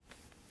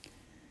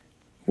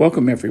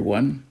Welcome,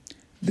 everyone.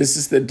 This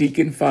is the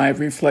Deacon 5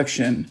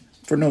 reflection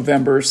for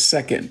November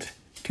 2nd,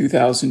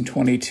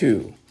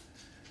 2022.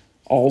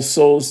 All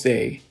Souls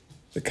Day,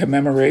 the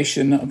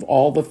commemoration of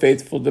all the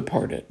faithful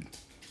departed.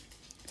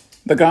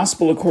 The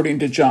Gospel according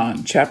to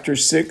John, chapter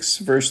 6,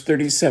 verse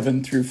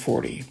 37 through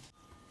 40.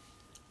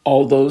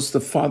 All those the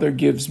Father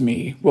gives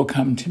me will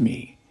come to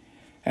me,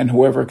 and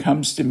whoever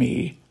comes to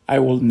me I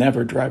will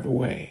never drive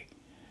away.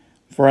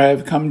 For I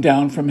have come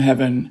down from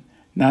heaven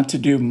not to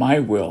do my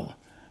will,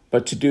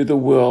 but to do the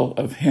will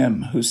of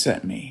him who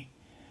sent me.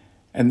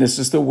 And this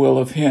is the will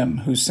of him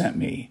who sent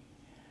me,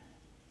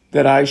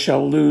 that I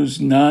shall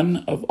lose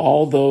none of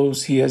all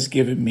those he has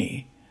given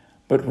me,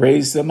 but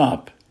raise them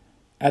up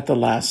at the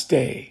last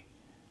day.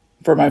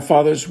 For my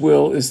Father's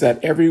will is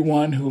that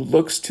everyone who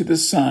looks to the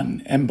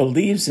Son and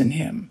believes in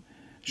him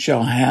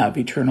shall have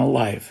eternal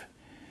life,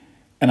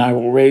 and I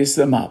will raise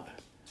them up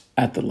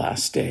at the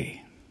last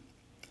day.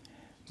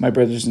 My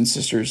brothers and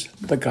sisters,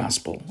 the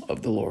Gospel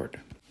of the Lord.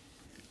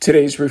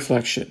 Today's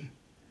reflection.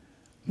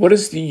 What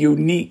is the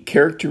unique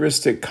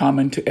characteristic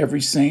common to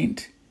every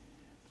saint?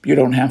 You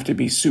don't have to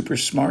be super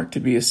smart to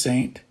be a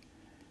saint.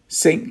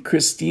 Saint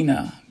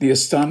Christina, the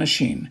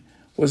Astonishing,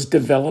 was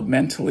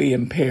developmentally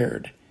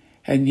impaired,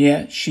 and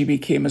yet she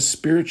became a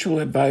spiritual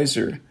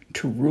advisor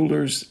to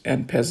rulers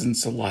and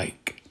peasants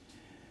alike.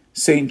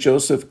 Saint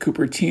Joseph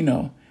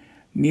Cupertino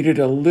needed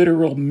a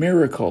literal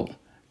miracle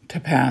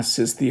to pass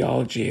his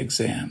theology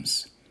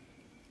exams.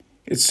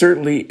 It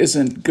certainly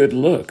isn't good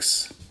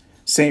looks.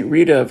 Saint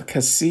Rita of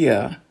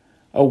Cassia,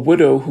 a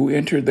widow who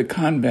entered the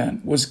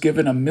convent, was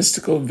given a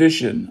mystical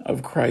vision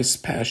of Christ's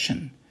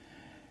passion.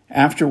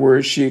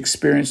 Afterwards, she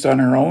experienced on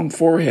her own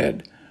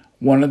forehead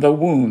one of the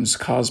wounds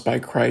caused by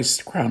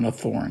Christ's crown of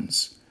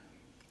thorns.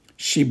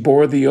 She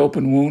bore the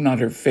open wound on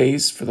her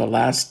face for the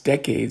last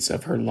decades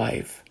of her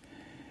life,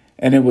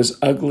 and it was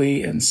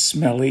ugly and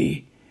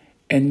smelly,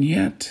 and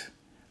yet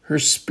her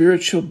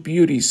spiritual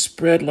beauty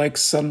spread like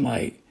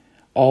sunlight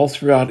all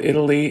throughout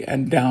Italy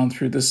and down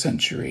through the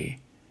century.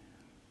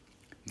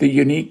 The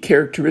unique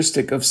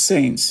characteristic of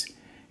saints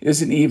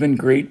isn't even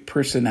great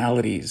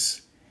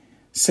personalities.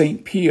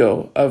 Saint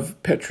Pio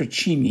of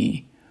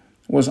Pietrelcina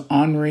was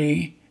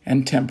ornery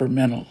and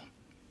temperamental.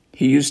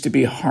 He used to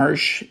be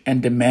harsh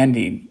and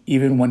demanding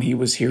even when he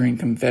was hearing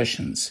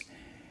confessions.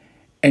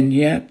 And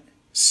yet,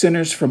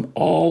 sinners from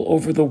all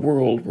over the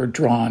world were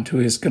drawn to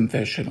his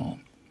confessional.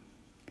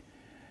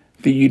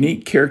 The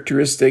unique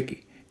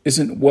characteristic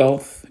isn't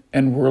wealth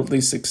and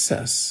worldly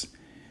success.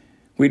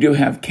 We do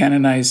have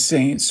canonized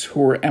saints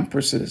who were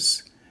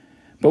empresses,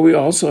 but we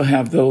also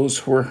have those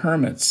who are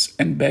hermits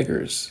and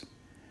beggars.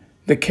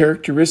 The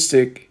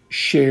characteristic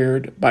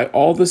shared by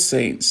all the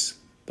saints,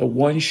 the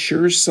one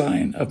sure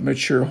sign of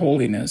mature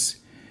holiness,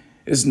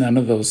 is none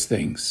of those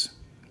things.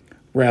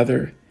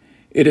 Rather,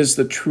 it is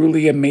the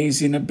truly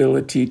amazing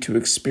ability to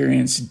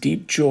experience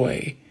deep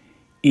joy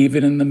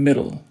even in the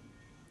middle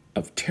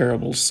of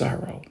terrible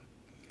sorrow.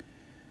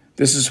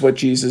 This is what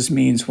Jesus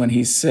means when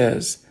he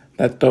says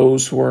that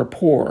those who are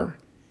poor,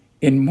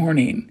 in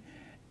mourning,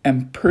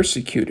 and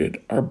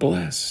persecuted are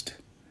blessed.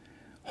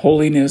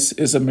 Holiness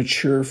is a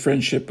mature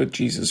friendship with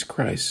Jesus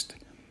Christ,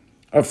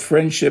 a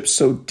friendship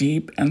so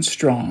deep and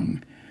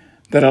strong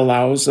that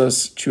allows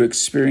us to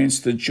experience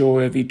the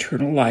joy of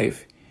eternal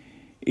life,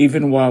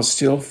 even while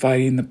still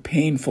fighting the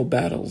painful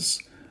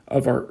battles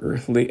of our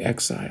earthly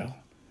exile.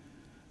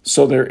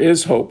 So there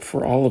is hope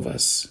for all of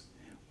us.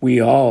 We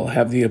all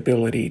have the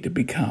ability to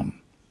become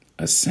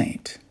a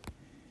saint.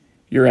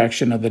 Your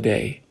action of the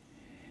day.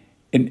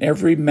 In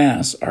every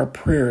Mass, our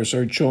prayers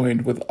are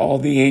joined with all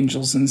the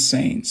angels and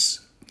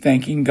saints,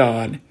 thanking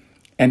God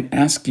and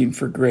asking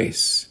for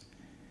grace.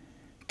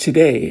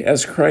 Today,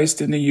 as Christ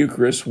in the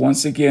Eucharist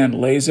once again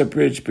lays a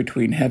bridge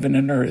between heaven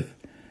and earth,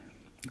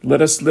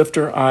 let us lift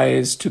our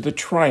eyes to the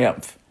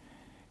triumph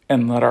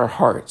and let our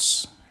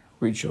hearts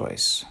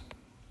rejoice.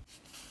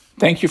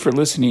 Thank you for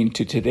listening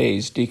to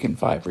today's Deacon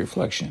 5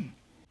 reflection.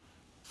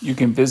 You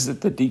can visit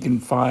the Deacon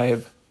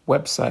 5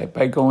 website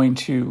by going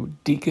to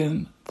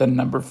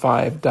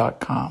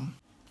deacon5.com.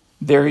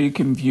 There you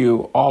can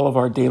view all of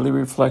our daily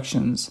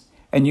reflections,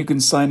 and you can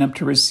sign up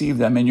to receive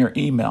them in your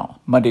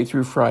email Monday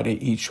through Friday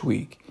each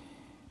week.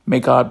 May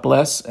God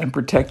bless and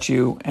protect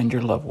you and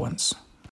your loved ones.